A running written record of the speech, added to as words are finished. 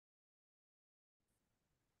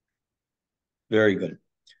Very good.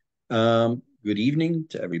 Good evening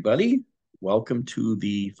to everybody. Welcome to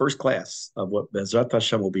the first class of what Bezrat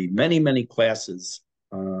Hashem will be many, many classes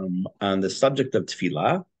on the subject of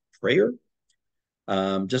tefillah, prayer.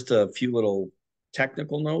 Just a few little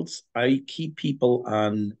technical notes. I keep people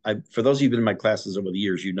on, for those of you who've been in my classes over the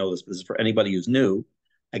years, you know this, but this is for anybody who's new.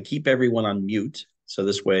 I keep everyone on mute. So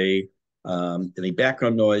this way, any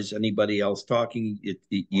background noise, anybody else talking,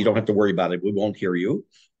 you don't have to worry about it. We won't hear you.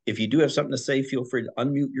 If you do have something to say, feel free to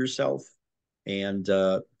unmute yourself and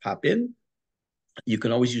pop in. You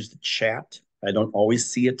can always use the chat. I don't always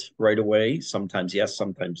see it right away. Sometimes yes,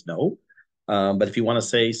 sometimes no. But if you want to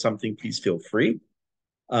say something, please feel free.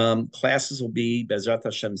 Classes will be Bezrat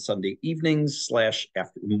Hashem Sunday evenings /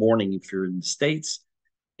 after morning if you're in the States.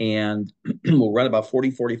 And we'll run about 40,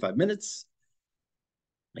 45 minutes.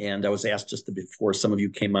 And I was asked just before some of you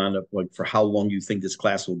came on, like for how long you think this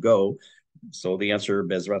class will go. So the answer,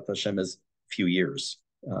 Bezrat Hashem, is a few years.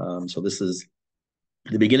 So this is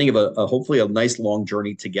the beginning of hopefully a nice long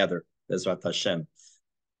journey together, Bezrat Hashem.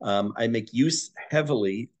 I make use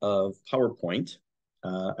heavily of PowerPoint.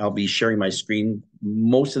 I'll be sharing my screen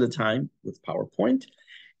most of the time with PowerPoint.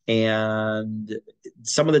 And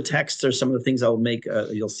some of the texts or some of the things I'll make,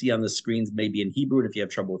 you'll see on the screens maybe in Hebrew. And if you have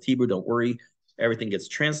trouble with Hebrew, don't worry. Everything gets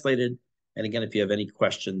translated. And again, if you have any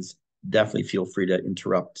questions, definitely feel free to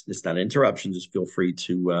interrupt. It's not an interruption, just feel free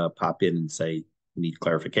to pop in and say you need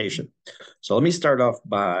clarification. So let me start off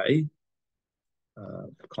by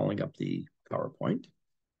calling up the PowerPoint.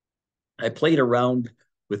 I played around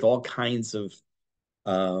with all kinds of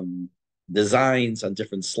designs on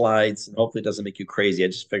different slides, and hopefully it doesn't make you crazy. I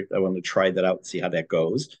just figured I want to try that out and see how that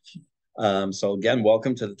goes. So again,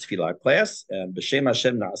 welcome to the Tefillah class. B'Shem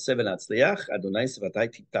Hashem na'aseh v'natzliach, Adonai sevatai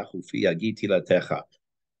tibtachu fi yagi tilatecha.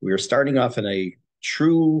 We are starting off in a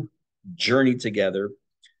true journey together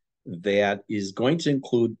that is going to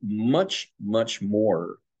include much, much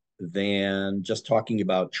more than just talking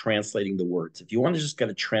about translating the words. If you want to just get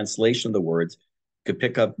a translation of the words, you could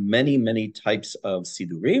pick up many, many types of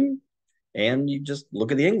sidurim, and you just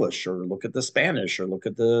look at the English or look at the Spanish or look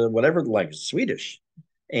at the whatever the language, Swedish,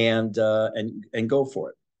 and go for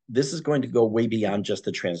it. This is going to go way beyond just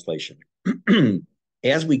the translation.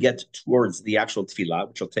 As we get towards the actual tefillah,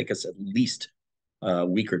 which will take us at least a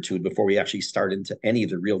week or two before we actually start into any of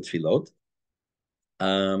the real tefillot,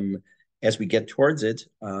 as we get towards it,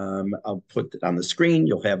 I'll put it on the screen.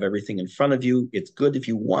 You'll have everything in front of you. It's good if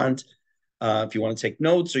you want to take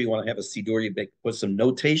notes or you want to have a siddur, you put some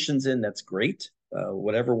notations in, that's great.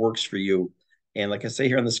 Whatever works for you. And like I say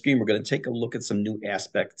here on the screen, we're going to take a look at some new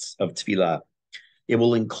aspects of tefillah. It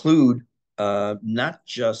will include not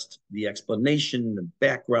just the explanation, the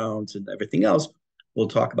backgrounds, and everything else. We'll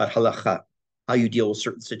talk about halacha, how you deal with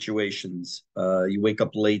certain situations. You wake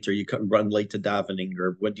up late, or you run late to davening,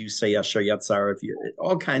 or what do you say, Asher Yatzar?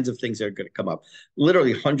 All kinds of things that are going to come up.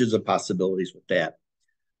 Literally hundreds of possibilities with that.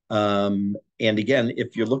 And again,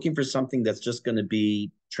 if you're looking for something that's just going to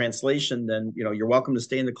be translation, then you're welcome to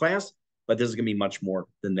stay in the class. But this is going to be much more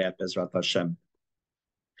than that, Bezrat Hashem.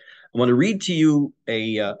 I want to read to you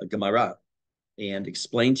a Gemara and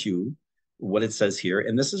explain to you what it says here.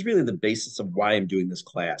 And this is really the basis of why I'm doing this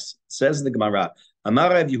class. It says in the Gemara, Amar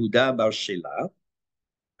Rav Yehuda bar Shela.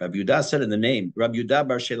 Rav Yehuda said in the name, Rav Yehuda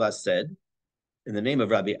bar Shela said, in the name of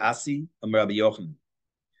Rabbi Asi and Rabbi Yochanan,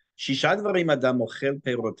 Shisha dvarim adam mochel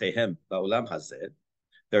perotehem ba'olam hazeh.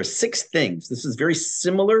 There are 6 things. This is very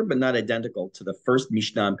similar, but not identical to the first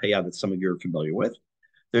Mishnah and Peyah that some of you are familiar with.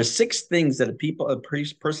 There's 6 things that a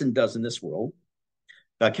person does in this world.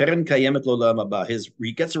 He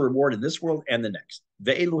gets a reward in this world and the next.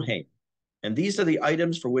 And these are the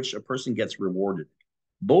items for which a person gets rewarded,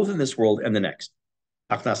 both in this world and the next.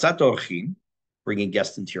 Bringing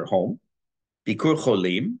guests into your home. Bikur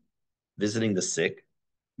cholim, visiting the sick.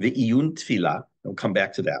 Ve'iyun tefillah, we'll come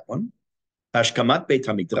back to that one. Hashkamat Beit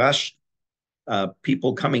HaMidrash,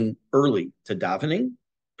 people coming early to davening.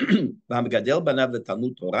 V'hamgadel banav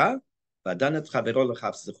letalmud Torah, v'adanat chavero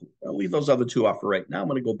lechav zechu. I'll leave those other 2 off for right now. I'm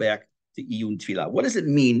going to go back to iyun tefillah. What does it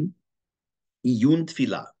mean, iyun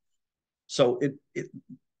tefillah? So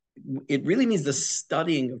it really means the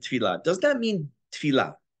studying of tefillah. Does that mean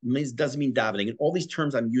tefillah? It doesn't mean davening. And all these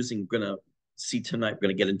terms I'm using, we're going to see tonight. We're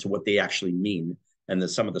going to get into what they actually mean and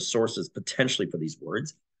some of the sources potentially for these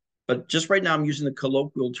words. But just right now, I'm using the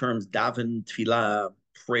colloquial terms daven, tefillah,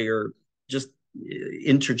 prayer, just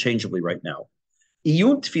interchangeably right now.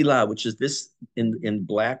 Iyun tefillah, which is this in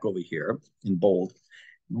black over here, in bold,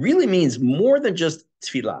 really means more than just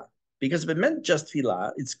tefillah. Because if it meant just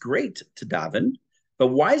tefillah, it's great to daven. But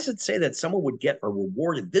why does it say that someone would get a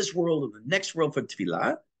reward in this world or the next world for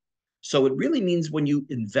tefillah? So it really means when you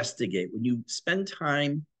investigate, when you spend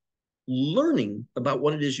time learning about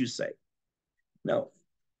what it is you say. Now,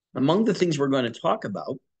 among the things we're going to talk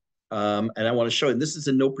about, and I want to show you, this is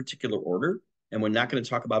in no particular order, and we're not going to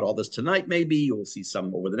talk about all this tonight. Maybe you'll see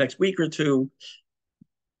some over the next week or two.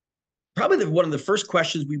 Probably one of the first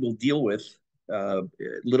questions we will deal with a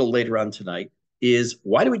little later on tonight is,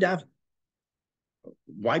 why do we daven?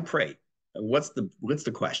 Why pray? And what's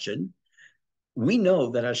the question? We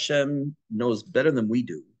know that Hashem knows better than we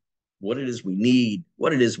do what it is we need,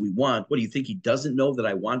 what it is we want. What do you think he doesn't know that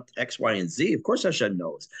I want X, Y, and Z? Of course Hashem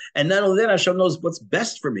knows. And not only that, Hashem knows what's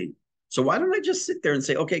best for me. So why don't I just sit there and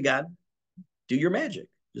say, okay, God, do your magic.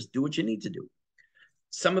 Just do what you need to do.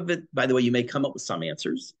 Some of it, by the way, you may come up with some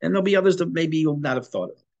answers, and there'll be others that maybe you'll not have thought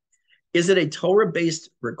of. Is it a Torah-based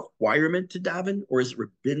requirement to daven, or is it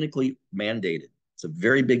rabbinically mandated? It's a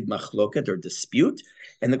very big machloket or dispute.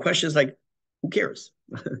 And the question is like, who cares?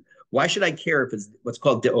 Why should I care if it's what's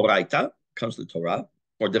called deoraita, comes to the Torah,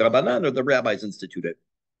 or the Rabbanan, or the rabbis institute it?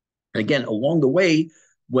 And again, along the way,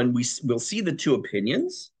 when we'll see the two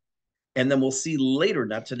opinions, and then we'll see later,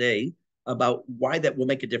 not today, about why that will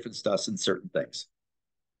make a difference to us in certain things.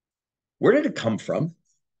 Where did it come from?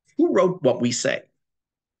 Who wrote what we say?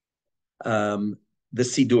 The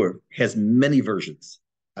Siddur has many versions.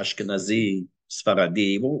 Ashkenazi,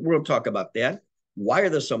 Sfaradi. We'll talk about that. Why are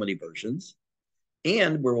there so many versions?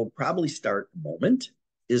 And where we'll probably start a moment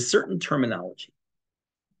is certain terminology.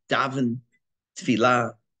 Daven,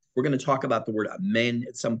 Tefilla. We're going to talk about the word Amen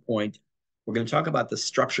at some point. We're going to talk about the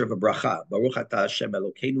structure of a bracha. Baruch atah Hashem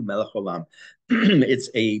Elokeinu melech olam. It's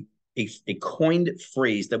a coined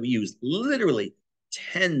phrase that we use literally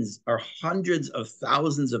tens or hundreds of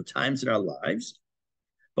thousands of times in our lives.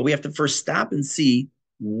 But we have to first stop and see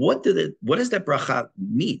what does that bracha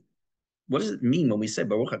mean? What does it mean when we say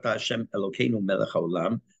Baruch atah Hashem Elokeinu melech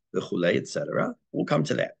haolam, v'chulei, etc.? We'll come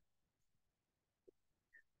to that.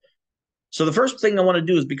 So the first thing I want to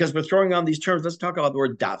do is, because we're throwing on these terms, let's talk about the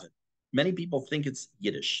word daven. Many people think it's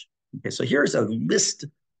Yiddish. Okay, so here's a list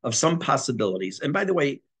of some possibilities. And by the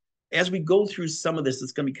way, as we go through some of this,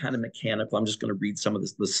 it's going to be kind of mechanical. I'm just going to read some of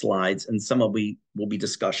the slides, and some will be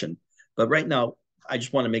discussion. But right now, I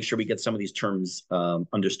just want to make sure we get some of these terms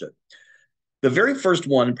understood. The very first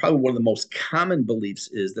one, probably one of the most common beliefs,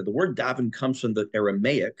 is that the word daven comes from the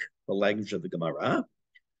Aramaic, the language of the Gemara,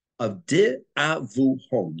 of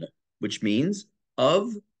de-avuhon, which means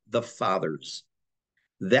of the fathers.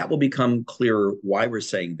 That will become clearer why we're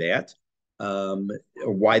saying that, or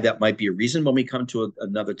why that might be a reason when we come to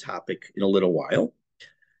another topic in a little while.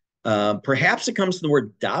 Perhaps it comes from the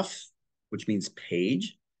word daf, which means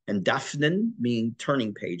page, and dafnin, meaning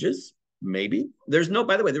turning pages. Maybe. By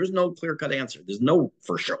the way, there's no clear-cut answer. There's no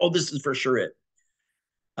for sure, oh, this is for sure it.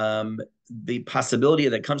 The possibility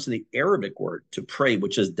that comes from the Arabic word to pray,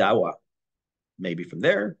 which is dawa, maybe from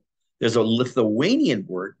there. There's a Lithuanian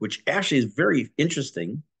word, which actually is very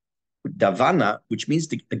interesting, davana, which means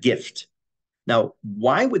a gift. Now,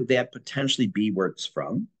 why would that potentially be where it's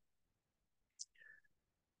from?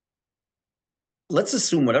 Let's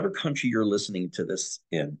assume whatever country you're listening to this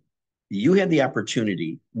in, you had the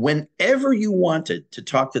opportunity, whenever you wanted, to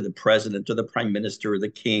talk to the president or the prime minister or the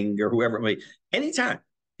king or whoever it may be, anytime.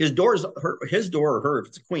 His door or her, if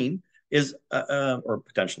it's a queen, is or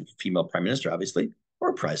potential female prime minister, obviously,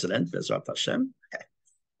 or president, Bezrat Hashem.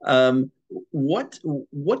 What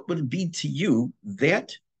would it be to you,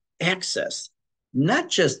 that access, not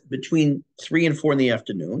just between 3 and 4 in the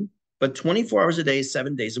afternoon, but 24 hours a day,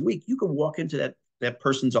 7 days a week? You can walk into that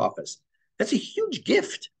person's office. That's a huge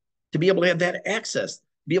gift to be able to have that access,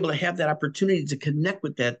 be able to have that opportunity to connect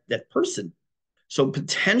with that person. So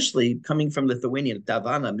potentially coming from Lithuanian,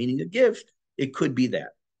 davana, meaning a gift, it could be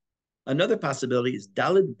that. Another possibility is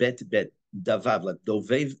dalid bet davav,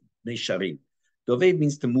 dovev nesharim. Dovev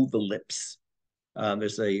means to move the lips.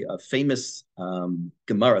 There's a famous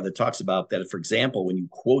Gemara that talks about that. For example, when you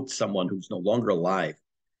quote someone who's no longer alive,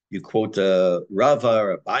 you quote Rava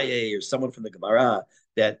or Abaye or someone from the Gemara,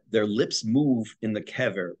 that their lips move in the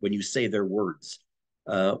kever when you say their words.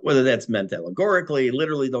 Whether that's meant allegorically,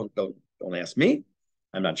 literally, don't ask me.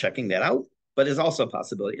 I'm not checking that out. But it's also a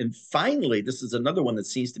possibility. And finally, this is another one that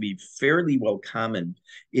seems to be fairly well common,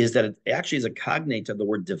 is that it actually is a cognate of the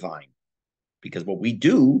word divine. Because what we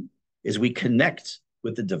do is we connect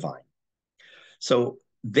with the divine. So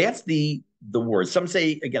that's the word. Some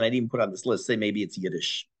say, again, I didn't even put on this list, say maybe it's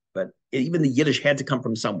Yiddish. But even the Yiddish had to come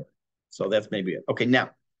from somewhere. So that's maybe it. Okay, now,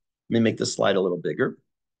 let me make this slide a little bigger.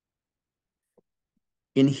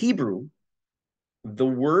 In Hebrew, the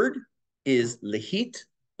word is lehit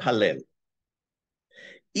palel.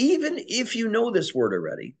 Even if you know this word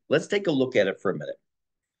already, let's take a look at it for a minute.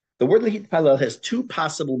 The word Tefilla has two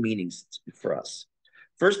possible meanings for us.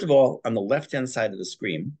 First of all, on the left-hand side of the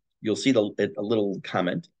screen, you'll see a little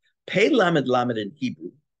comment. Pei lamed lamed in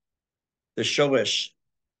Hebrew, the shoresh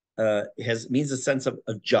means a sense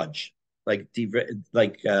of judge, like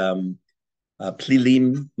plilim.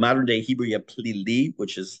 Modern day Hebrew, you have plili,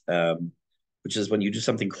 which is when you do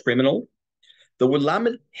something criminal. The word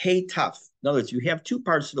lamed hey taf. In other words, you have two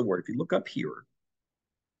parts of the word. If you look up here,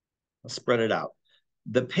 I'll spread it out.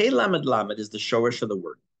 The pei lamed lamed is the shoresh of the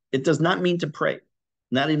word. It does not mean to pray,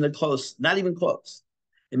 not even close, not even close.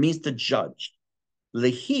 It means to judge.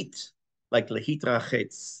 Lehit, like lehit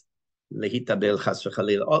rachetz, lehit abel chas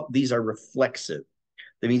v'chalil. All these are reflexive.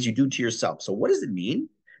 That means you do to yourself. So what does it mean?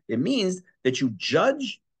 It means that you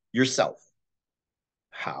judge yourself.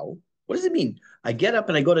 How? What does it mean? I get up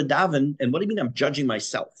and I go to daven, and what do you mean I'm judging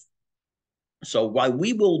myself? So when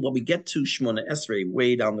we get to Shmona Esrei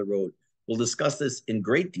way down the road, we'll discuss this in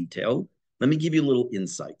great detail. Let me give you a little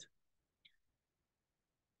insight.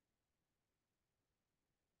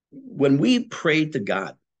 When we pray to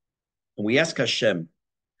God, and we ask Hashem,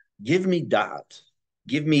 give me da'at,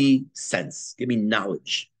 give me sense, give me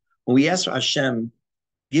knowledge. When we ask Hashem,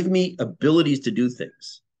 give me abilities to do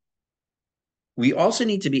things, we also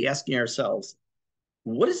need to be asking ourselves,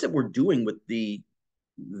 what is it we're doing with the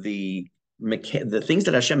things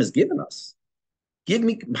that Hashem has given us? Give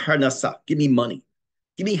me parnasa, give me money,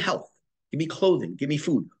 give me health, give me clothing, give me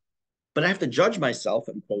food. But I have to judge myself,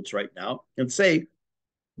 in quotes right now, and say,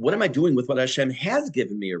 what am I doing with what Hashem has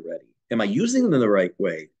given me already? Am I using them in the right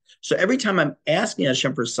way? So every time I'm asking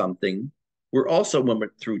Hashem for something, we're also, when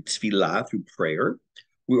we're through tefillah, through prayer,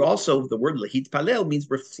 we're also, the word lahit palel means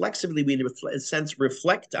reflexively, we in a sense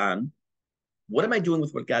reflect on, what am I doing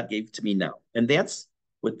with what God gave to me now? And that's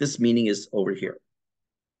what this meaning is over here.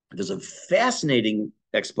 There's a fascinating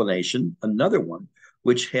explanation, another one,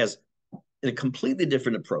 which has a completely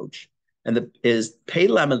different approach. And is pei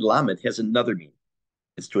lamed lamed has another meaning.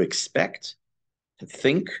 It's to expect, to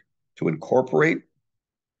think, to incorporate.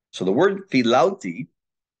 So the word filalti,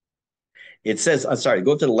 it says, I'm sorry,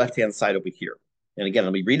 go to the left-hand side over here. And again,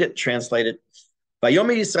 let me read it, translate it.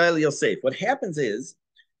 Vayomer Yisrael Yosef. What happens is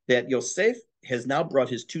that Yosef has now brought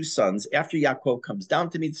his two sons after Yaakov comes down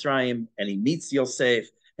to Mitzrayim and he meets Yosef,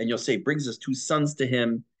 and Yosef brings his two sons to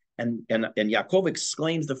him. And Yaakov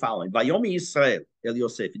exclaims the following: Vayomer Yisrael El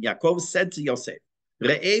Yosef. And Yaakov said to Yosef,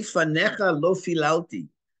 Re'ei fanecha lo filalti.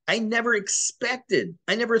 I never expected,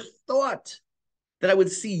 I never thought that I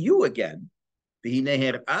would see you again.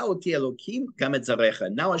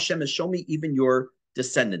 Now Hashem has shown me even your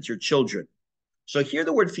descendants, your children. So here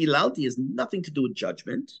the word filalti has nothing to do with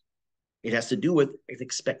judgment. It has to do with an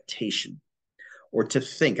expectation or to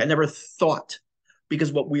think. I never thought.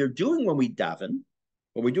 Because what we are doing when we daven,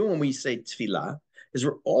 what we're doing when we say tefillah, is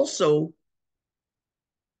we're also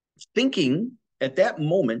thinking at that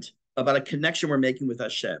moment about a connection we're making with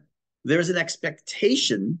Hashem. There's an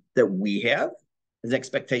expectation that we have, there's an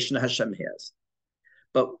expectation that Hashem has.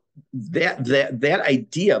 But that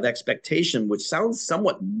idea of expectation, which sounds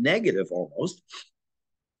somewhat negative almost,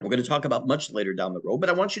 we're going to talk about much later down the road, but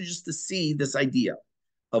I want you just to see this idea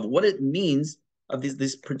of what it means of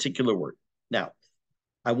this particular word. Now,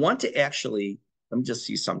 I want to actually, let me just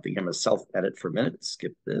see something. I'm going to self-edit for a minute,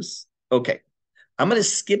 skip this. Okay. I'm going to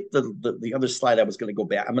skip the other slide. I was going to go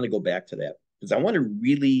back. I'm going to go back to that because I want to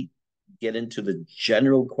really get into the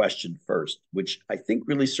general question first, which I think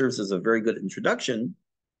really serves as a very good introduction.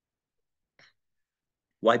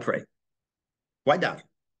 Why pray? Why daven?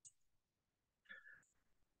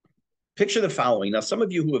 Picture the following. Now, some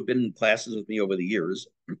of you who have been in classes with me over the years,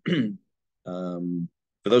 for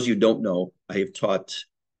those of you who don't know, I have taught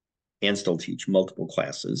and still teach multiple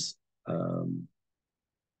classes.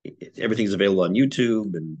 Everything's available on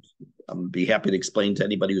YouTube, and I'll be happy to explain to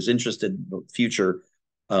anybody who's interested in the future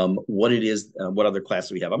what it is, what other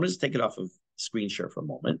classes we have. I'm going to just take it off of screen share for a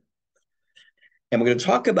moment. And we're going to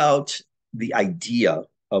talk about the idea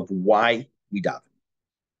of why we daven.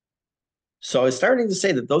 So I was starting to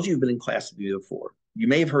say that those of you who've been in class with me before, you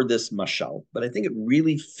may have heard this mashal, but I think it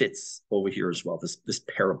really fits over here as well, this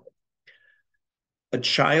parable. A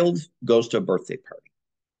child goes to a birthday party.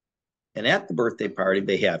 And at the birthday party,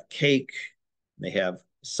 they have cake. They have,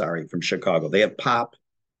 sorry, from Chicago, they have pop.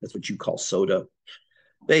 That's what you call soda.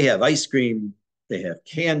 They have ice cream. They have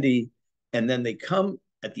candy. And then they come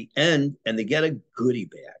at the end and they get a goodie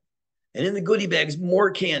bag. And in the goodie bag is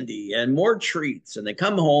more candy and more treats. And they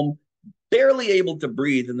come home barely able to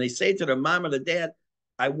breathe. And they say to their mom or the dad,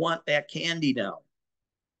 I want that candy now.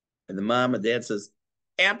 And the mom and dad says,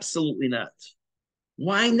 absolutely not.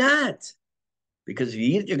 Why not? Because if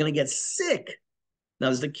you eat it, you're going to get sick. Now,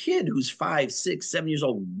 does the kid who's 5, 6, 7 years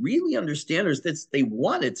old really understand? Or is they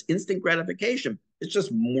want it's instant gratification? It's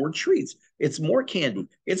just more treats. It's more candy.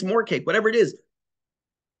 It's more cake, whatever it is.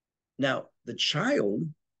 Now, the child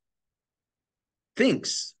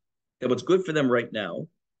thinks that what's good for them right now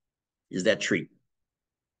is that treat.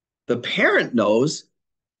 The parent knows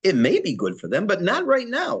it may be good for them, but not right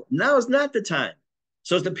now. Now is not the time.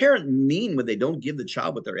 So is the parent mean when they don't give the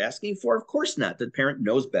child what they're asking for? Of course not. The parent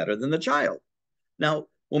knows better than the child. Now,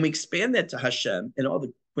 when we expand that to Hashem and all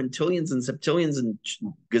the quintillions and septillions and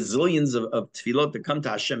gazillions of tefillot that come to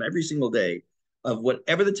Hashem every single day, of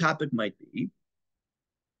whatever the topic might be,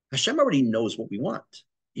 Hashem already knows what we want.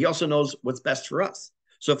 He also knows what's best for us.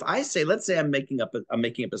 So if I say, let's say I'm making up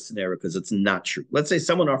a scenario because it's not true. Let's say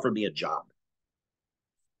someone offered me a job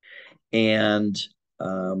and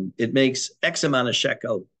it makes X amount of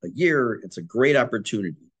shekel a year. It's a great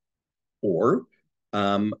opportunity. Or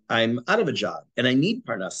I'm out of a job and I need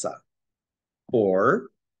parnasa. Or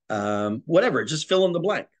whatever, just fill in the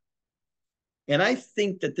blank. And I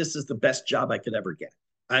think that this is the best job I could ever get.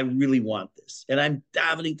 I really want this. And I'm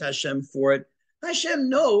davening to Hashem for it. Hashem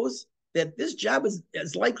knows that this job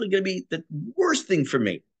is likely going to be the worst thing for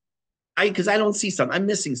me. Because I don't see something. I'm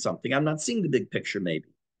missing something. I'm not seeing the big picture, maybe.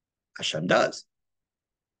 Hashem does.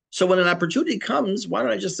 So when an opportunity comes, why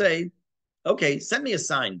don't I just say, okay, send me a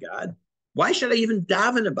sign, God. Why should I even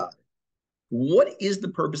daven about it? What is the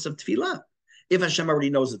purpose of tefillah? If Hashem already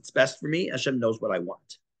knows it's best for me, Hashem knows what I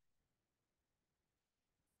want.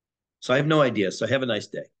 So I have no idea. So have a nice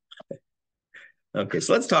day. Okay,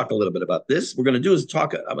 so let's talk a little bit about this. What we're going to do is I'm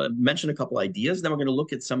going to mention a couple ideas, then we're going to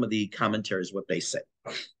look at some of the commentaries, what they say.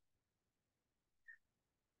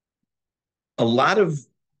 A lot of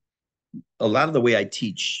the way I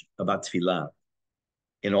teach about tefillah,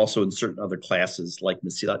 and also in certain other classes like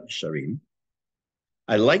Mesilat Yesharim,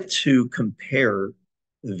 I like to compare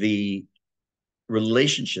the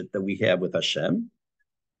relationship that we have with Hashem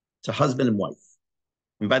to husband and wife.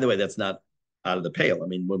 And by the way, that's not out of the pale. I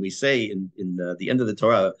mean, when we say in the end of the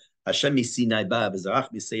Torah, Hashem misinai ba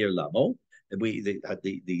v'zarach miseir lamo,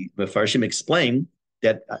 the Mefarshim explain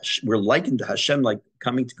that we're likened to Hashem like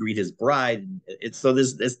coming to greet his bride. That's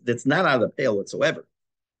not out of the pale whatsoever.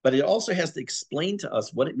 But it also has to explain to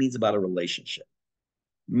us what it means about a relationship.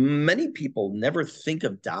 Many people never think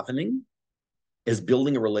of davening as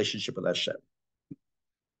building a relationship with Hashem.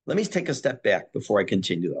 Let me take a step back before I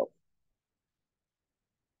continue, though.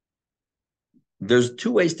 There's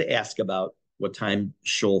two ways to ask about what time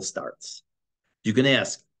shul starts. You can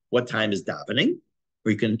ask, what time is davening?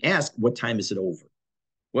 Or you can ask, what time is it over?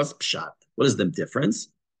 What's pshat? What is the difference?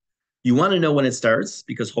 You want to know when it starts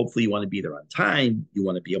because hopefully you want to be there on time. You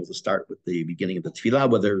want to be able to start with the beginning of the tefillah,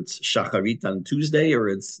 whether it's shacharit on Tuesday or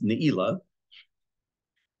it's ne'ilah.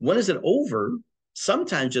 When is it over?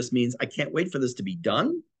 Sometimes just means I can't wait for this to be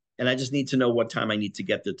done. And I just need to know what time I need to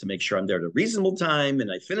get there to make sure I'm there at a reasonable time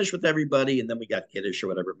and I finish with everybody and then we got Kiddush or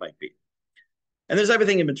whatever it might be. And there's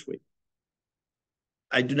everything in between.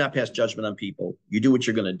 I do not pass judgment on people. You do what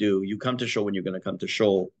you're going to do. You come to shul when you're going to come to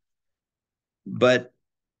shul. But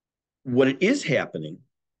what it is happening,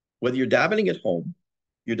 whether you're davening at home,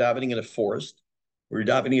 you're davening in a forest, or you're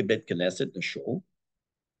davening at Bet Knesset in a shul,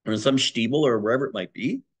 or in some shtibel or wherever it might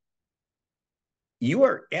be, you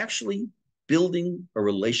are actually building a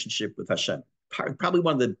relationship with Hashem. Probably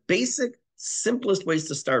one of the basic, simplest ways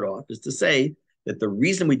to start off is to say that the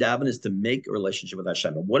reason we daven is to make a relationship with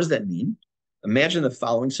Hashem. And what does that mean? Imagine the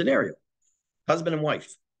following scenario. Husband and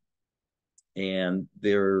wife. And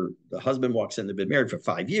the husband walks in, they've been married for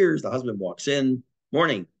 5 years. The husband walks in,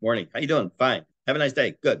 morning, how you doing? Fine. Have a nice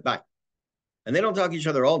day. Good, bye. And they don't talk to each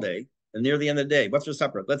other all day. And near the end of the day, what's for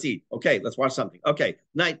supper? Let's eat. Okay, let's watch something. Okay,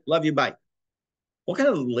 night, love you, bye. What kind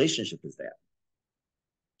of relationship is that?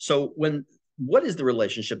 So what is the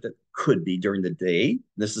relationship that could be during the day?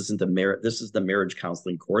 This is the marriage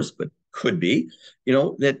counseling course, but could be,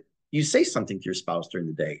 that you say something to your spouse during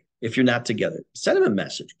the day. If you're not together, send him a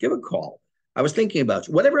message, give a call. I was thinking about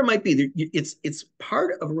you, whatever it might be. It's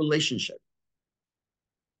part of a relationship.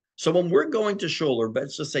 So when we're going to shul, or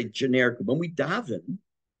let's just say generically, when we daven,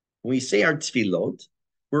 when we say our tefillot,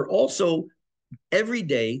 we're also every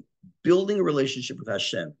day building a relationship with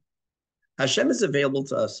Hashem. Hashem is available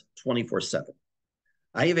to us 24/7.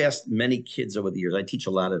 I have asked many kids over the years, I teach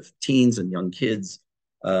a lot of teens and young kids.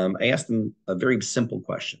 I asked them a very simple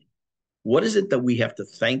question. What is it that we have to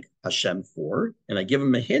thank Hashem for? And I give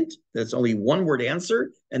them a hint that it's only one word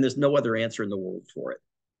answer, and there's no other answer in the world for it.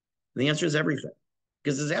 And the answer is everything.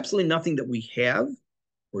 Because there's absolutely nothing that we have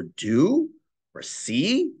or do or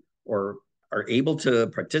see or are able to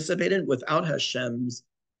participate in without Hashem's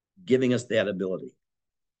giving us that ability.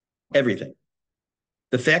 Everything.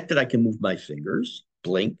 The fact that I can move my fingers,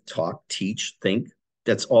 blink, talk, teach, think,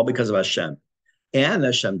 that's all because of Hashem. And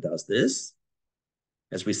Hashem does this,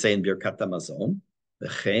 as we say in Birkat HaMazon,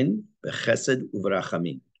 V'chen, v'chesed,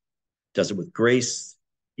 u'v'rachamim. Does it with grace.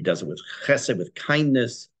 He does it with chesed, with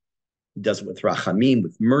kindness. He does it with rachamim,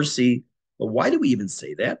 with mercy. But why do we even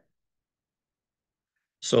say that?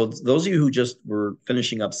 So those of you who just were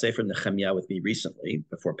finishing up Sefer Nehemiah with me recently,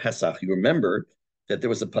 before Pesach, you remember that there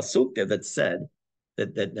was a pasuk there that said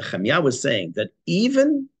that Nehemiah was saying that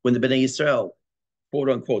even when the Bnei Yisrael, quote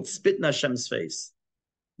unquote, spit in Hashem's face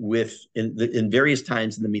in various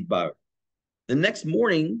times in the Midbar, the next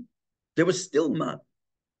morning there was still manna.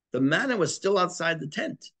 The manna was still outside the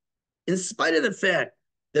tent, in spite of the fact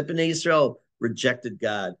that Bnei Yisrael rejected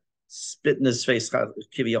God, spit in his face,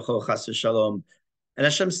 kiviyachol chas v'shalom, and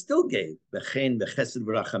Hashem still gave v'chen v'chesed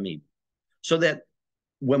v'rachamim, so that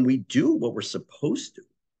when we do what we're supposed to,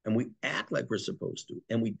 and we act like we're supposed to,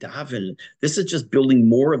 and we daven, this is just building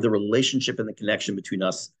more of the relationship and the connection between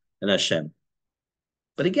us and Hashem.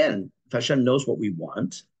 But again, if Hashem knows what we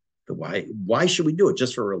want, why should we do it?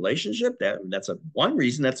 Just for a relationship? That's one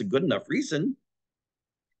reason. That's a good enough reason.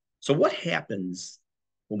 So what happens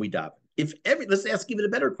when we daven? Let's ask even a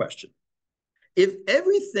better question. If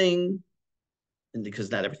everything, and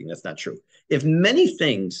because not everything, that's not true. If many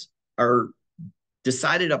things are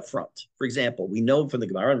decided up front, for example, we know from the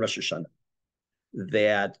Gemara on Rosh Hashanah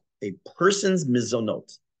that a person's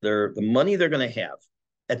mizonot, the money they're going to have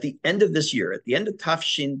at the end of this year, at the end of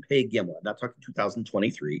Tafshin Pei Gimel, I'm not talking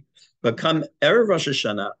 2023, but come Erev Rosh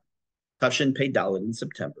Hashanah, Tafshin Pei Dalet in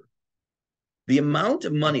September, the amount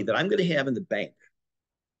of money that I'm going to have in the bank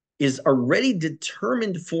is already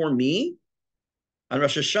determined for me on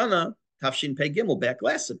Rosh Hashanah, Tafshin Pei Gimel, back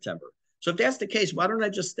last September. So if that's the case, why don't I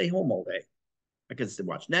just stay home all day? I could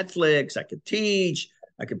watch Netflix, I could teach,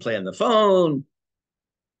 I could play on the phone.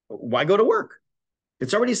 Why go to work?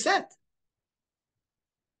 It's already set.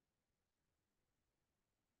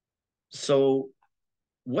 So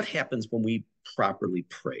what happens when we properly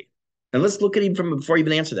pray? And let's look at it before you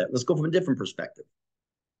even answer that, let's go from a different perspective.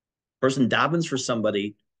 Person davens for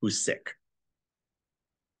somebody who's sick.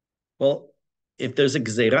 Well, if there's a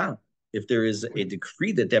gzeirah, if there is a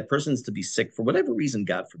decree that person's to be sick for whatever reason,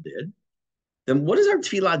 God forbid, then what does our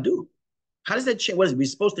tefillah do? How does that change? What is we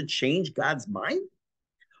supposed to change God's mind?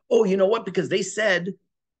 Oh, you know what? Because they said,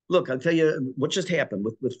 look, I'll tell you what just happened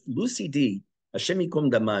with Lucy D. Hashem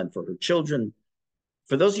Yikum Daman, for her children.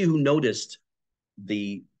 For those of you who noticed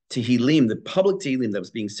the Tehillim, the public Tehillim that was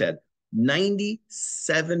being said,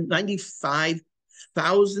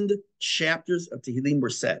 95,000 chapters of Tehillim were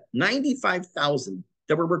said. 95,000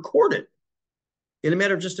 that were recorded in a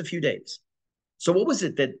matter of just a few days. So what was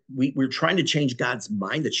it that we were trying to change God's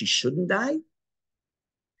mind that she shouldn't die?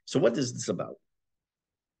 So what is this about?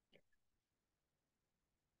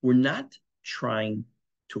 We're not trying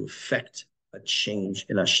to affect a change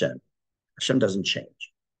in Hashem. Hashem doesn't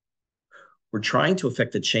change. We're trying to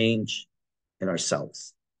affect a change in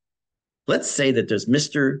ourselves. Let's say that there's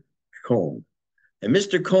Mr. Cohn, and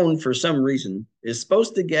Mr. Cohn, for some reason, is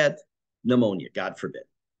supposed to get pneumonia, God forbid.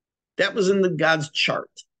 That was in God's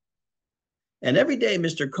chart. And every day,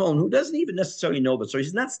 Mr. Cohn, who doesn't even necessarily know the story,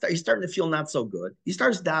 he's starting to feel not so good. He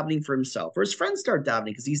starts davening for himself, or his friends start davening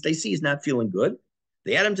because they see he's not feeling good.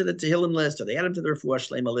 They add him to the Tehillim list, or they add him to the Refuah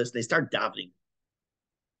Shlema list, and they start davening.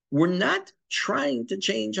 We're not trying to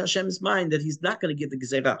change Hashem's mind that he's not going to give the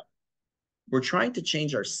Gezerah. We're trying to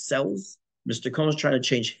change ourselves. Mr. Cohn is trying to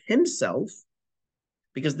change himself,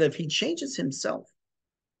 because if he changes himself,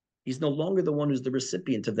 he's no longer the one who's the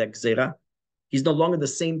recipient of that Gezerah. He's no longer the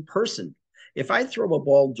same person. If I throw a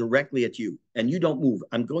ball directly at you and you don't move,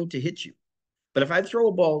 I'm going to hit you. But if I throw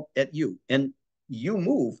a ball at you and you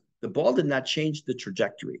move, the ball did not change the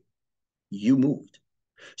trajectory. You moved.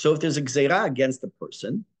 So if there's a gzeirah against the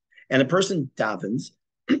person and a person davens,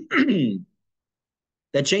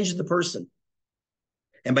 that changes the person.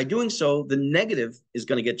 And by doing so, the negative is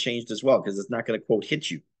going to get changed as well, because it's not going to, quote,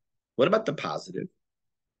 hit you. What about the positive?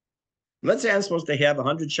 Let's say I'm supposed to have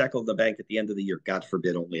 100 shekel in the bank at the end of the year. God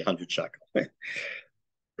forbid, only 100 shekel.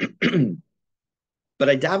 But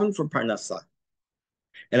I daven for parnasah.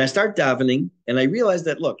 And I start davening, and I realize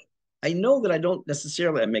that, look, I know that I don't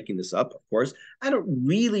necessarily, I'm making this up, of course, I don't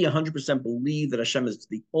really 100% believe that Hashem is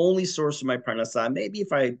the only source of my parnasah. Maybe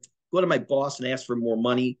if I go to my boss and ask for more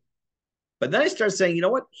money. But then I start saying, you know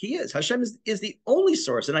what? He is. Hashem is the only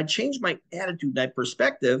source. And I change my attitude, my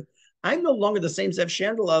perspective. I'm no longer the same Zev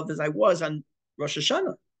Shandalov as I was on Rosh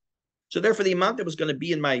Hashanah. So therefore, the amount that was going to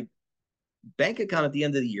be in my bank account at the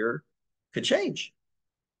end of the year could change.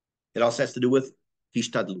 It also has to do with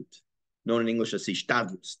hishtadlut, known in English as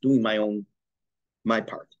hishtadlut, doing my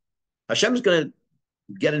part. Hashem is going to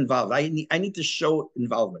get involved. I need to show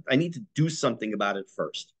involvement. I need to do something about it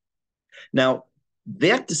first. Now,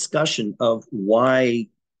 that discussion of why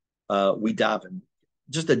we daven,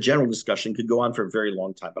 just a general discussion, could go on for a very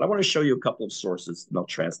long time. But I want to show you a couple of sources, and I'll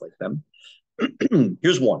translate them.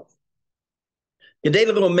 Here's one. כדי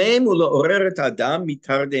לרומם ולעורר את האדם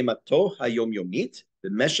מתרדמתו היומיומית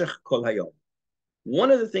במשך כל היום.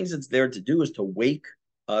 One of the things it's there to do is to wake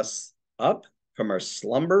us up from our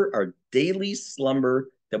slumber, our daily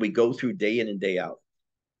slumber that we go through day in and day out.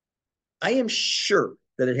 I am sure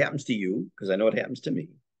that it happens to you, because I know it happens to me.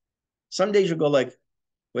 Some days you'll go like,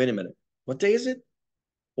 wait a minute, what day is it?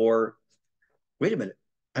 Or, wait a minute,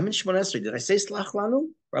 I'm in Shemona Esrei. Did I say Slach Lanu?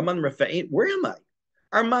 Raman Rafa'in? Where am I?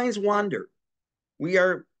 Our minds wander. We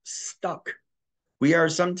are stuck. We are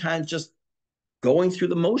sometimes just going through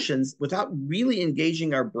the motions without really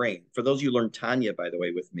engaging our brain. For those of you who learned Tanya, by the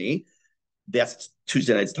way, with me, that's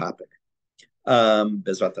Tuesday night's topic.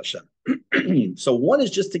 Bezrat Hashem. So one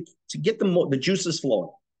is just to get the juices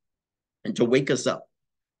flowing and to wake us up.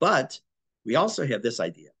 But we also have this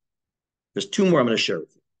idea. There's two more I'm going to share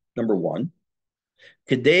with you. Number one,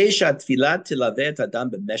 כדי שהתפילה תלווה את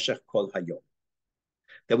האדם במשך כל היום.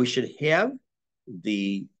 That we should have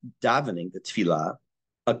the davening, the tefillah,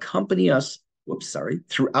 accompany us,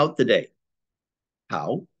 throughout the day.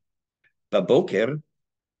 How? Baboker,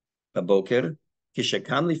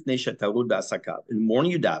 kishakam lifnei shetarud ba'asakav. In the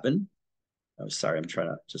morning you daven. Oh, sorry, I'm trying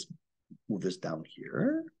to just move this down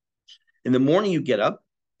here. In the morning you get up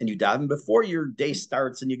and you daven before your day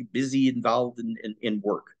starts and you get busy, involved in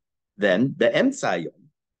work. Then the emtzayom,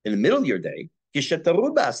 in the middle of your day,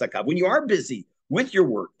 kishatarud ba'asakav. When you are busy with your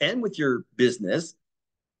work and with your business,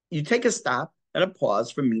 you take a stop and a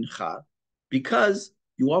pause from mincha, because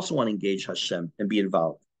you also want to engage Hashem and be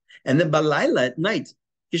involved. And then balayla at night,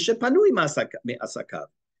 at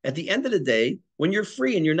the end of the day, when you're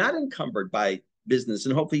free and you're not encumbered by business,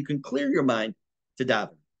 and hopefully you can clear your mind to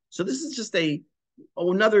daven. So this is just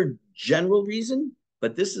another general reason,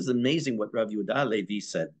 but this is amazing what Rav Yehuda Levi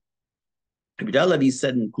said. Rav Yehuda Levi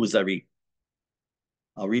said in Kuzari,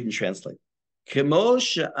 I'll read and translate.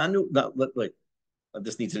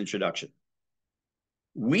 This needs an introduction.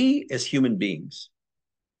 We as human beings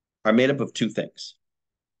are made up of two things.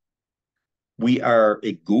 We are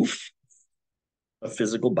a goof, a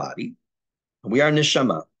physical body, and we are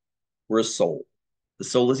neshama. We're a soul. The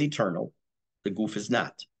soul is eternal. The goof is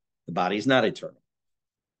not. The body is not eternal.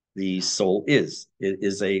 The soul is. It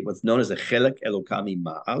is what's known as a chelek elokami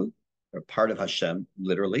ma'al, or part of Hashem,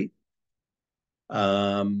 literally.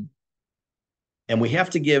 And we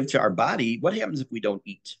have to give to our body. What happens if we don't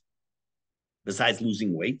eat? Besides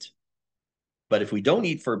losing weight. But if we don't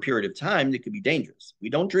eat for a period of time, it could be dangerous. We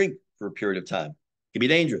don't drink for a period of time. It could be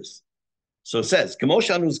dangerous. So it says,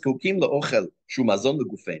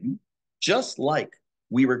 just like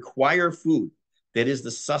we require food that is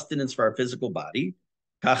the sustenance for our physical body,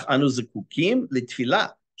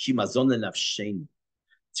 tefillah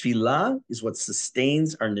is what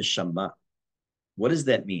sustains our neshama. What does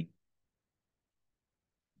that mean?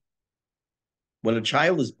 When a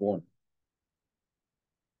child is born,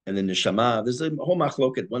 and the neshama, there's a whole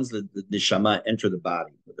machloket. Once the neshama enter the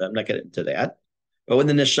body, I'm not getting into that. But when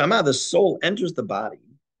the neshama, the soul, enters the body,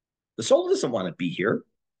 the soul doesn't want to be here.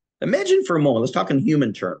 Imagine for a moment, let's talk in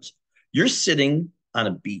human terms. You're sitting on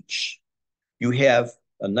a beach. You have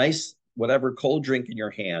a nice, whatever, cold drink in your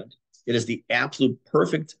hand. It is the absolute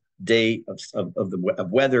perfect day of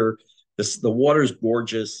weather. The water's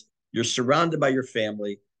gorgeous. You're surrounded by your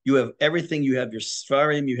family. You have everything. You have your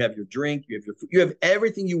svarim, you have your drink, you have your food, you have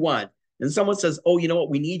everything you want. And someone says, oh, you know what?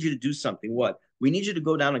 We need you to do something. What? We need you to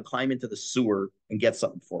go down and climb into the sewer and get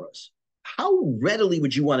something for us. How readily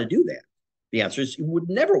would you want to do that? The answer is you would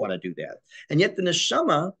never want to do that. And yet the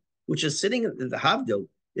neshama, which is sitting, the Havdil,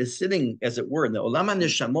 is sitting, as it were, in the Olam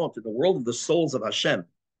HaNeshamot, in the world of the souls of Hashem,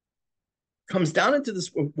 comes down into this,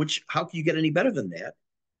 which, how can you get any better than that?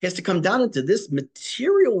 He has to come down into this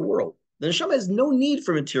material world. The neshama has no need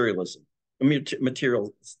for materialism,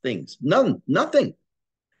 material things, nothing.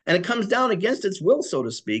 And it comes down against its will, so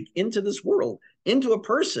to speak, into this world, into a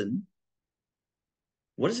person.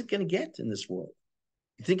 What is it going to get in this world?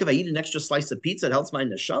 You think if I eat an extra slice of pizza, it helps my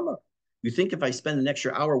neshama? You think if I spend an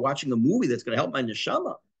extra hour watching a movie, that's going to help my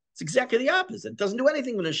neshama? It's exactly the opposite. It doesn't do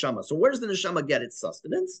anything with neshama. So where does the neshama get its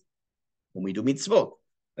sustenance? When we do mitzvot.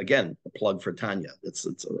 Again, a plug for Tanya. That's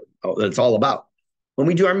all about. When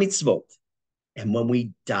we do our mitzvot, and when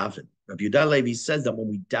we daven. Rabbi Yehuda Levi says that when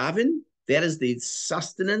we daven, That is the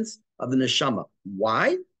sustenance of the neshama.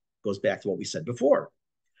 Why? Goes back to what we said before.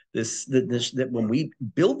 That when we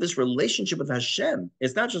build this relationship with Hashem,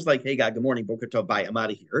 it's not just like, hey God, good morning, Boker Tov, bye, I'm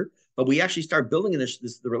out of here. But we actually start building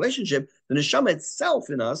the relationship. The neshama itself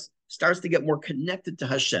in us starts to get more connected to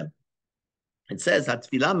Hashem. It says,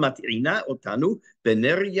 "Hatfilah mat'ina otanu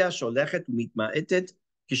benerya sholechet umitma'etet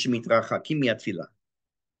kishemitrachakim mi'atfilah."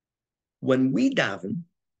 When we daven,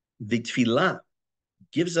 the tefillah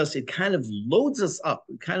gives us, it kind of loads us up,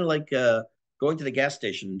 kind of like going to the gas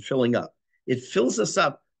station and filling up. It fills us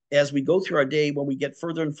up as we go through our day when we get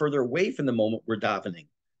further and further away from the moment we're davening.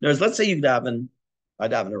 Now, let's say you daven, I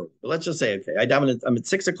daven early, but let's just say, okay, I'm at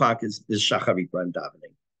 6 o'clock is shacharit where I'm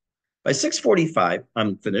davening. By 6:45,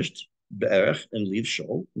 I'm finished, be'erech, and leave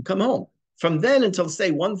shul and come home. From then until,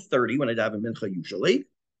 say, 1:30, when I daven mincha usually,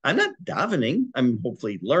 I'm not davening. I'm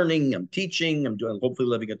hopefully learning, I'm teaching, I'm doing, hopefully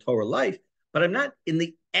living a Torah life, but I'm not in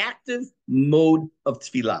the active mode of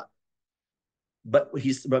tefillah. But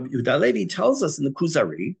Rabbi Yehuda Levi tells us in the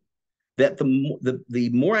Kuzari that the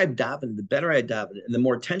more I daven, the better I daven, and the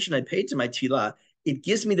more attention I pay to my tefillah, it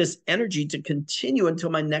gives me this energy to continue until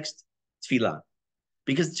my next tefillah.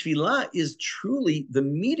 Because tefillah is truly the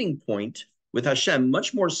meeting point with Hashem,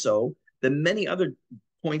 much more so than many other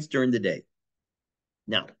points during the day.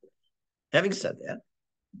 Now, having said that,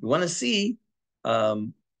 we want to see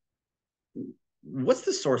what's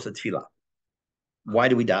the source of tefillah. Why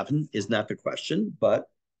do we daven is not the question, but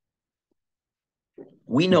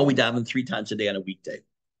we know we daven 3 times a day on a weekday.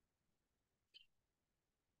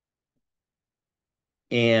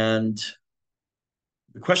 And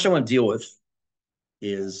the question I want to deal with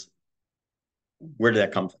is, where did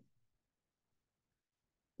that come from?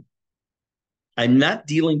 I'm not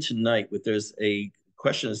dealing tonight with, there's a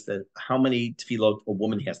question is that how many tefillot a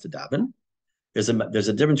woman has to daven. There's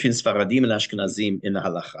a difference between Sfaradim and Ashkenazim in the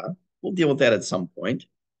halacha. We'll deal with that at some point.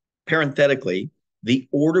 Parenthetically, the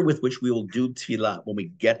order with which we will do tefillah when we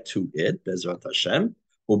get to it, Bezrat Hashem,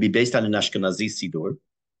 will be based on an Ashkenazi Sidur,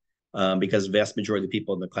 because the vast majority of the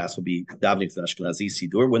people in the class will be davening to the Ashkenazi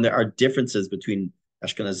Sidur. When there are differences between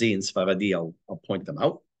Ashkenazi and Sfaradi, I'll point them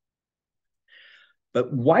out.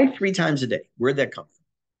 But why 3 times a day? Where'd that come from?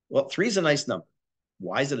 Well, 3 is a nice number.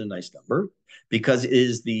 Why is it a nice number? Because it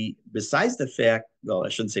is besides the fact, well, I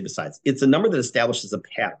shouldn't say besides, it's a number that establishes a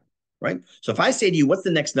pattern, right? So if I say to you, what's the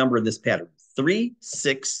next number in this pattern? 3,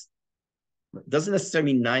 6, it doesn't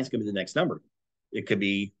necessarily mean 9 is going to be the next number. It could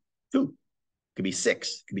be 2, it could be 6,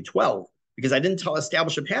 it could be 12, because I didn't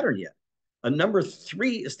establish a pattern yet. A number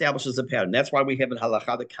 3 establishes a pattern. That's why we have in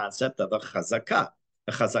halacha the concept of a chazakah.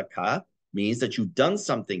 A chazakah means that you've done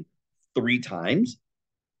something 3 times,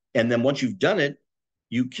 and then once you've done it,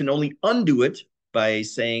 you can only undo it by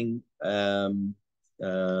saying hatarat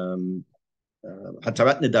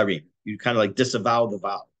nedarim. You kind of like disavow the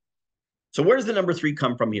vow. So where does the number 3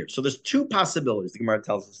 come from here? So there's 2 possibilities. The Gemara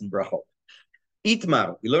tells us in Brachot.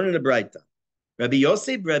 Itmar, we learn in the Braita. Rabbi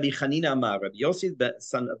Yosef, Rabbi Chanina Amar. Rabbi Yosef,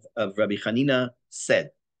 son of Rabbi Chanina,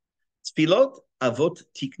 said, Tfilot avot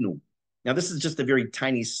tiknu. Now, this is just a very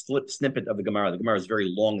tiny snippet of the Gemara. The Gemara is very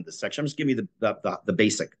long in this section. I'm just giving you the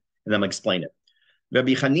basic, and then I'll explain it.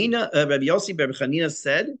 Rabbi Yossi, Rabbi Chanina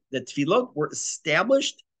said that tefillot were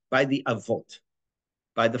established by the avot,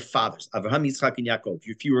 by the fathers, Avraham, Yitzchak, and Yaakov.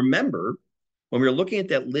 If you remember, when we were looking at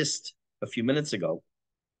that list a few minutes ago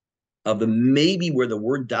of the maybe where the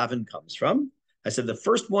word daven comes from, I said the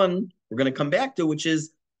first one we're going to come back to, which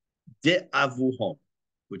is de avuhom,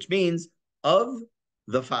 which means of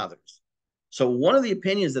the fathers. So one of the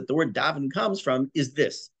opinions that the word daven comes from is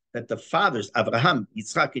this, that the fathers, Avraham,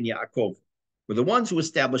 Yitzchak, and Yaakov, were the ones who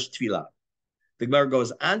established tefillah. The Gemara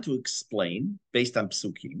goes on to explain, based on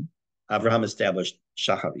psukim, Avraham established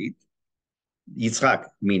shacharit, Yitzchak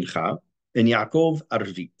mincha, and Yaakov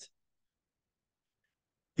arvit.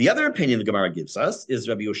 The other opinion the Gemara gives us is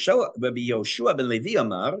Rabbi Yoshua ben Levi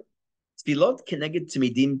Amar, tefillot keneged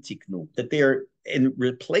timidim tiknu, that they are in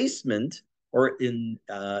replacement or in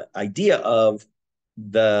idea of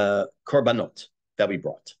the korbanot that we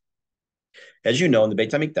brought. As you know, in the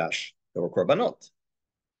Beit HaMikdash, there were korbanot.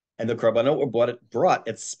 And the korbanot were brought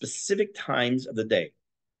at specific times of the day.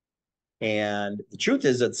 And the truth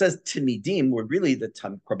is, it says timidim, where really the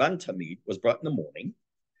korban tamid was brought in the morning.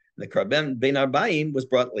 The korban bein arbaim was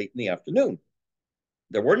brought late in the afternoon.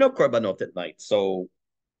 There were no korbanot at night. So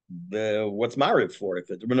what's Mariv for if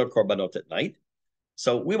there were no korbanot at night?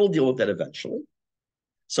 So we will deal with that eventually.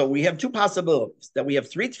 So we have 2 possibilities, that we have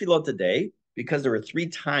 3 tefillot a day because there were 3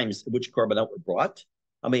 times in which korbanot were brought.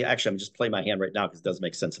 I mean, actually, I'm just playing my hand right now because it doesn't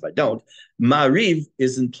make sense if I don't. Ma'ariv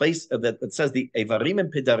is in place of that. It says the evarim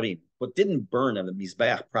and pedarim, what didn't burn on the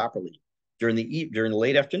mizbeach properly, during the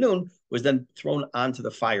late afternoon was then thrown onto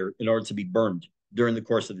the fire in order to be burned during the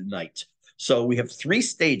course of the night. So we have three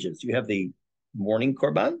stages. You have the morning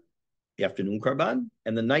korban, the afternoon korban,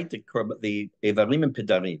 and the night the evarim and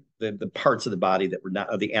pedarim, the parts of the body that were not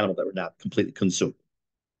of the animal that were not completely consumed.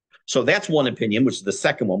 So that's one opinion, which is the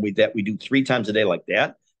second one that we do 3 times a day like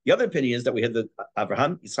that. The other opinion is that we had the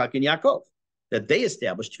Abraham, Isaac, and Yaakov, that they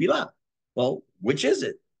established tefillah. Well, which is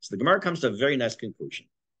it? So the Gemara comes to a very nice conclusion.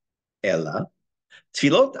 Ella,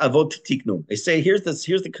 tefillot avot tiknu. They say here's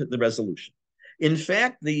the resolution. In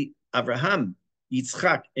fact, the Abraham,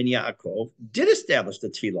 Yitzchak, and Yaakov did establish the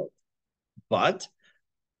tefillot, but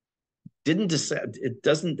it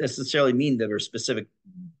doesn't necessarily mean that are specific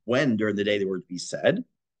when during the day they were to be said.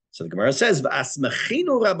 So the Gemara says,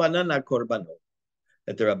 "V'asmachinu Rabbanan korbanot,"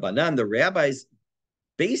 that the Rabbanan, the rabbis,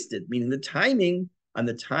 based it, meaning the timing, on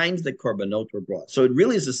the times that korbanot were brought. So it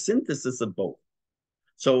really is a synthesis of both.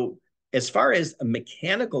 So as far as a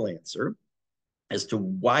mechanical answer as to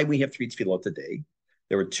why we have 3 tefillot a day,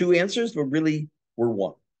 there were 2 answers, but really were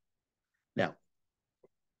 1. Now,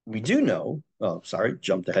 we do know, oh, sorry,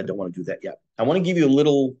 jumped ahead, don't want to do that yet. I want to give you a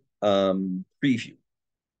little preview.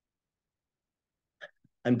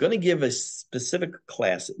 I'm going to give a specific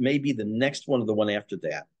class. It may be the next one or the one after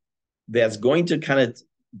that. That's going to kind of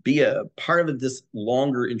be a part of this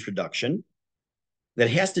longer introduction that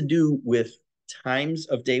has to do with times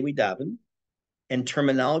of day we daven and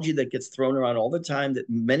terminology that gets thrown around all the time that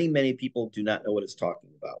many, many people do not know what it's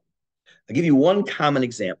talking about. I'll give you one common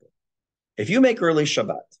example. If you make early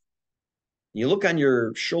Shabbat, you look on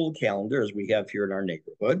your shul calendar, as we have here in our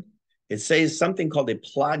neighborhood, it says something called a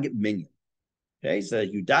plag minyan. Okay, so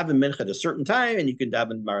you daven mincha at a certain time, and you can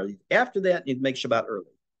daven marli after that, and you make Shabbat early.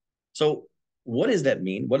 So, what does that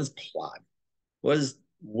mean? What is plag? What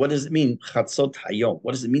does it mean? Chatzot hayom.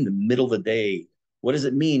 What does it mean? The middle of the day. What does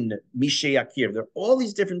it mean? Mishe yakir. There are all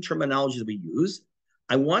these different terminologies that we use.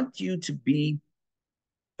 I want you to be,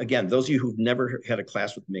 again, those of you who've never had a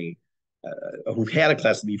class with me, who've had a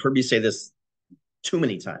class with me, you've heard me say this too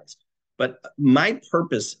many times. But my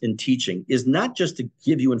purpose in teaching is not just to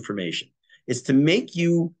give you information. Is to make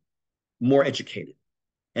you more educated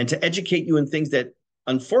and to educate you in things that,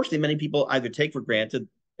 unfortunately, many people either take for granted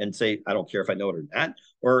and say, I don't care if I know it or not,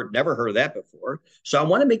 or never heard of that before. So I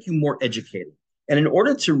want to make you more educated. And in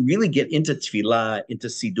order to really get into tefillah, into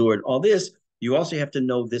siddur, and all this, you also have to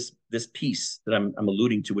know this piece that I'm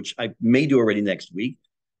alluding to, which I may do already next week.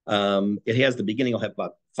 It has the beginning. I'll have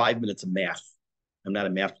about 5 minutes of math. I'm not a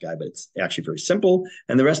math guy, but it's actually very simple.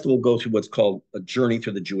 And the rest will go through what's called a journey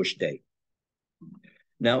through the Jewish day.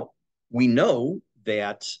 Now, we know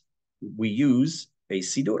that we use a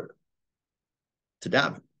siddur to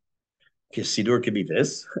daven. Okay, siddur could be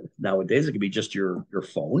this. Nowadays, it could be just your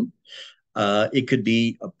phone. It could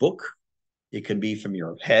be a book. It can be from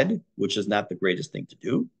your head, which is not the greatest thing to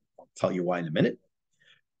do. I'll tell you why in a minute.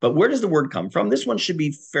 But where does the word come from? This one should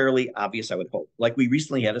be fairly obvious, I would hope. Like we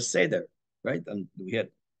recently had a seder, right? And we had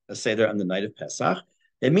a seder on the night of Pesach.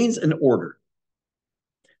 It means an order.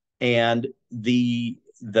 And the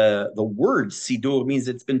word siddur means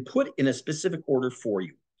it's been put in a specific order for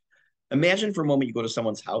you. Imagine for a moment you go to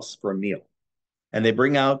someone's house for a meal and they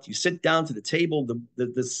bring out, you sit down to the table,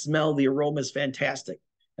 the smell, the aroma is fantastic.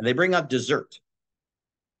 And they bring out dessert.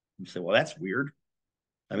 You say, well, that's weird.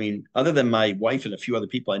 I mean, other than my wife and a few other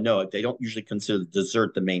people I know, they don't usually consider the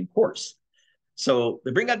dessert the main course. So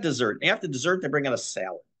they bring out dessert. And after dessert, they bring out a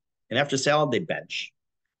salad. And after salad, they bench.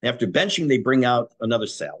 And after benching, they bring out another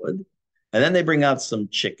salad. And then they bring out some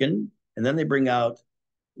chicken. And then they bring out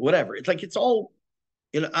whatever. It's like it's all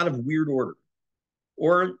out of weird order.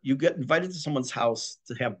 Or you get invited to someone's house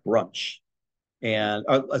to have brunch and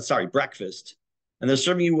breakfast. And they're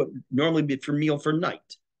serving you what normally be for meal for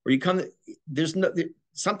night. Or you come,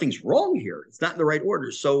 something's wrong here. It's not in the right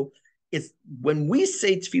order. So it's when we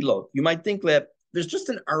say tefillot, you might think that there's just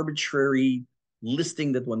an arbitrary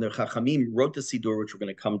listing that when the Chachamim wrote the Siddur, which we're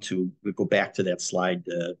going to come to, we'll go back to that slide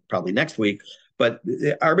probably next week, but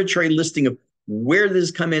the arbitrary listing of where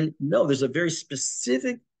this come in, no, there's a very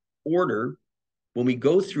specific order when we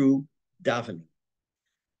go through davening.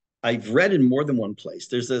 I've read in more than one place.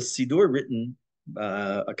 There's a Siddur written,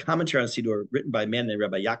 a commentary on Siddur written by a man named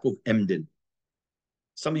Rabbi Yaakov Emden.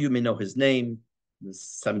 Some of you may know his name. In the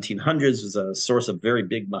 1700s was a source of very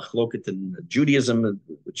big machloket in Judaism,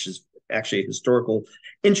 which is actually a historical,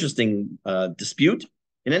 interesting dispute.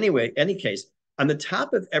 In any case, on the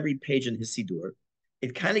top of every page in his Siddur,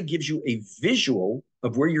 it kind of gives you a visual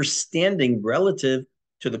of where you're standing relative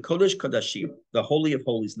to the Kodesh Kodashim, the Holy of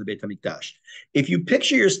Holies in the Beit HaMikdash. If you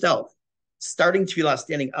picture yourself starting tefillah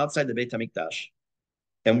standing outside the Beit HaMikdash,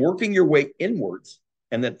 and working your way inwards.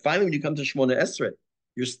 And then finally, when you come to Shemona Esrei,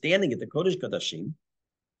 you're standing at the Kodesh Kodashim,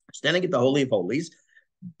 standing at the Holy of Holies.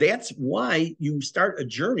 That's why you start a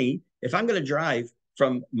journey. If I'm going to drive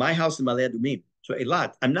from my house in Ma'ale Adumim to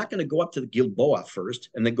Eilat, I'm not going to go up to the Gilboa first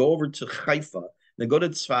and then go over to Haifa, then go to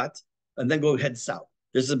Tzfat, and then go head south.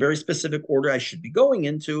 This is a very specific order I should be going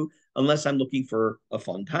into unless I'm looking for a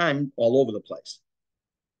fun time all over the place.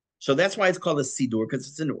 So that's why it's called a Sidur, because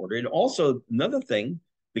it's in order. And also, another thing,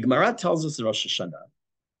 the Gemara tells us in Rosh Hashanah,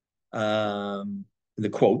 the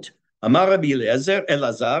quote, Amar Rabbi Eliezer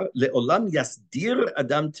Elazar, le'olam yasdir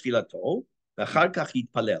adam tfilato, v'achar kach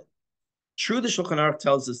yitpalel. True, the Shulchan Aruch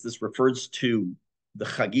tells us this refers to the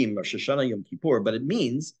Chagim, Rosh Hashanah, Yom Kippur, but it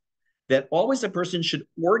means that always a person should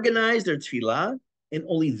organize their tefillah, and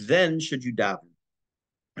only then should you daven.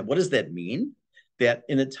 And what does that mean? That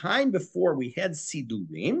in a time before we had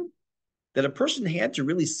Sidurim, that a person had to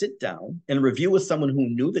really sit down and review with someone who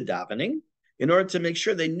knew the davening in order to make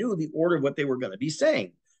sure they knew the order of what they were going to be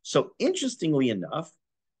saying. So interestingly enough,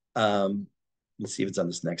 let's see if it's on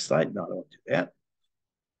this next slide. No, I don't want to do that.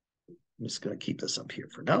 I'm just going to keep this up here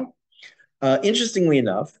for now. Interestingly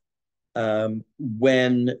enough,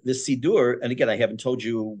 when the Sidur, and again, I haven't told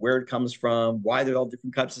you where it comes from, why there are all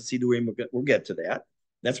different types of Sidurim, we'll get to that.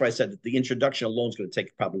 That's why I said that the introduction alone is going to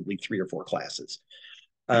take probably 3 or 4 classes.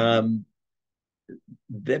 That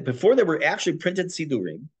before there were actually printed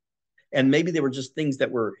Sidurim, and maybe they were just things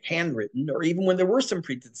that were handwritten, or even when there were some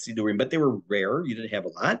printed Sidurim, but they were rare, you didn't have a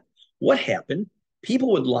lot. What happened?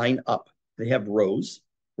 People would line up. They have rows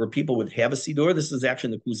where people would have a Sidur. This is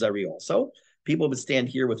actually in the Kuzari also. People would stand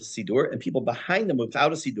here with a Sidur, and people behind them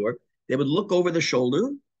without a Sidur, they would look over the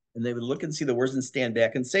shoulder, and they would look and see the words and stand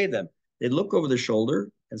back and say them. They'd look over the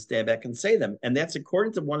shoulder and stand back and say them. And that's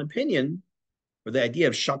according to one opinion where the idea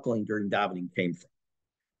of shuckling during davening came from.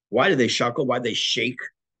 Why do they shuckle? Why do they shake?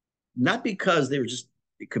 Not because they were just,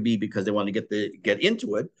 it could be because they wanted to get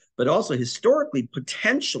into it, but also historically,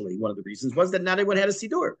 potentially, one of the reasons was that not everyone had a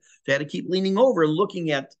Sidur. They had to keep leaning over and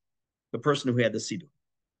looking at the person who had the Sidur.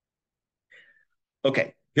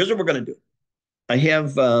 Okay, here's what we're going to do. I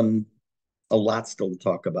have a lot still to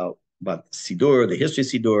talk about Sidur, the history of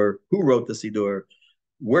Sidur, who wrote the Sidur,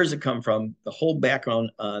 where's it come from, the whole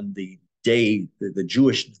background on the day, the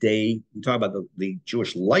Jewish day. We talk about the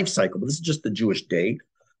Jewish life cycle, but this is just the Jewish day.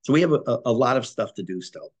 So we have a lot of stuff to do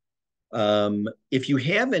still. If you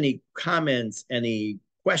have any comments, any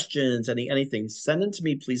questions, anything, send them to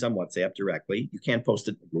me, please, on WhatsApp directly. You can't post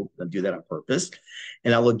it in the group. I'll do that on purpose.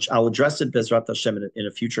 And I'll address it, Bezrat Hashem, in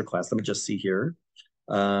a future class. Let me just see here.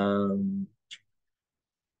 Reroute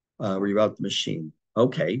the machine.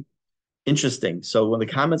 Okay. Interesting. So when the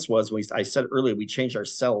comments was, I said earlier, we changed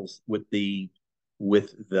ourselves with the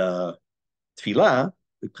Tefillah.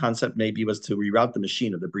 The concept maybe was to reroute the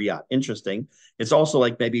machine of the Briat. Interesting. It's also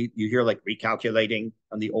like maybe you hear like recalculating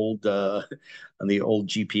on the old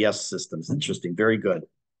GPS systems. Interesting. Very good.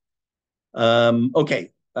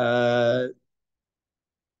 Okay. For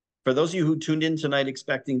those of you who tuned in tonight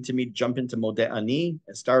expecting to jump into Modeh Ani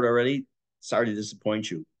and start already, sorry to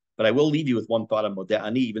disappoint you. But I will leave you with one thought on Modeh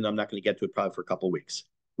Ani, even though I'm not going to get to it probably for a couple of weeks.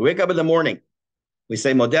 We wake up in the morning. We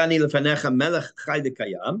say, Modeh Ani lefanecha melech chai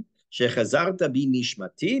dekayam, shechazarta bi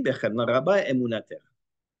nishmati bechemna rabba emunatecha.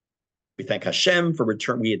 We thank Hashem for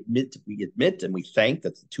return. We admit, and we thank.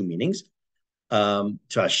 That's the 2 meanings. To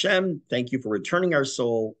Hashem, thank you for returning our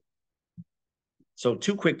soul. So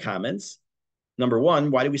 2 quick comments. Number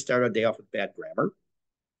 1, why do we start our day off with bad grammar?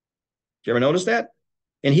 Did you ever notice that?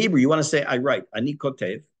 In Hebrew, you want to say, I write, ani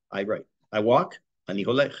kotev, I write. I walk, ani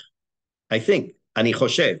holech. I think, ani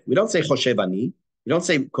choshev. We don't say choshev ani. We don't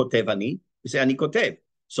say kotev ani. We say ani kotev.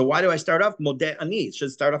 So why do I start off modeh ani? It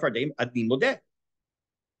should start off our day ani modeh.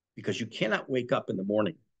 Because you cannot wake up in the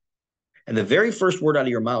morning and the very first word out of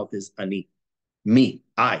your mouth is ani, me,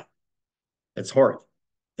 I. That's horrid.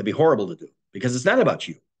 That'd be horrible to do because it's not about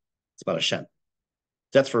you. It's about Hashem.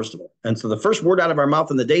 That's first of all. And so the first word out of our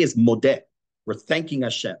mouth in the day is modeh. We're thanking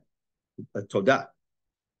Hashem. Todah.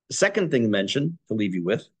 The second thing mentioned to leave you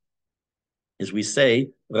with is we say,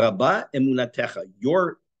 Rabba emunatecha,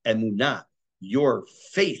 your emunah, your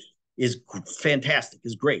faith is fantastic,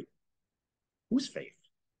 is great. Whose faith?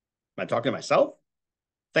 Am I talking to myself?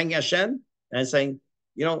 Thanking Hashem? And I'm saying,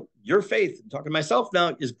 your faith, I'm talking to myself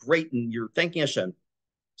now, is great, and you're thanking Hashem.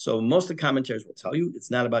 So most of the commentaries will tell you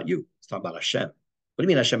it's not about you. It's talking about Hashem. What do you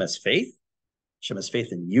mean Hashem has faith? Hashem has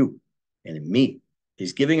faith in you and in me.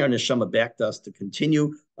 He's giving our neshama back to us to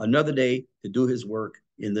continue another day to do his work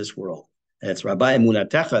in this world. And it's Rabbi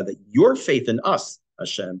Emunatecha that your faith in us,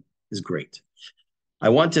 Hashem, is great. I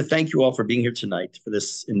want to thank you all for being here tonight for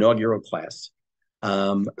this inaugural class.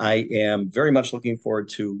 I am very much looking forward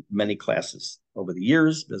to many classes over the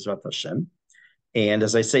years, Bezrat Hashem. And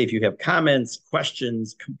as I say, if you have comments,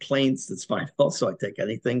 questions, complaints, that's fine. Also, I take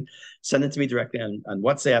anything. Send it to me directly on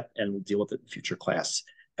WhatsApp, and we'll deal with it in future class.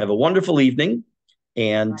 Have a wonderful evening.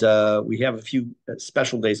 And we have a few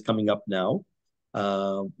special days coming up now.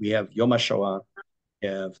 We have Yom HaShoah, we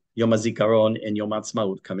have Yom HaZikaron, and Yom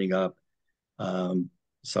HaAtzmaut coming up.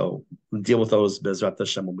 So we'll deal with those Bezrat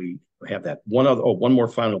Hashem when we have that. One more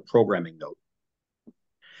final programming note.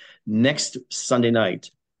 Next Sunday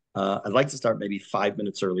night, I'd like to start maybe 5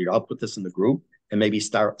 minutes earlier. I'll put this in the group and maybe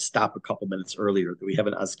stop a couple minutes earlier. We have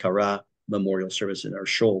an Azkara memorial service in our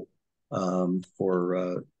shul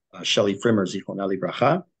for Shelley Frimmer, Zichron Ali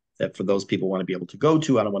Bracha, that for those people want to be able to go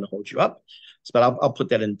to. I don't want to hold you up, but I'll put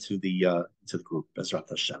that into the group, Bezrat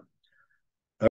Hashem.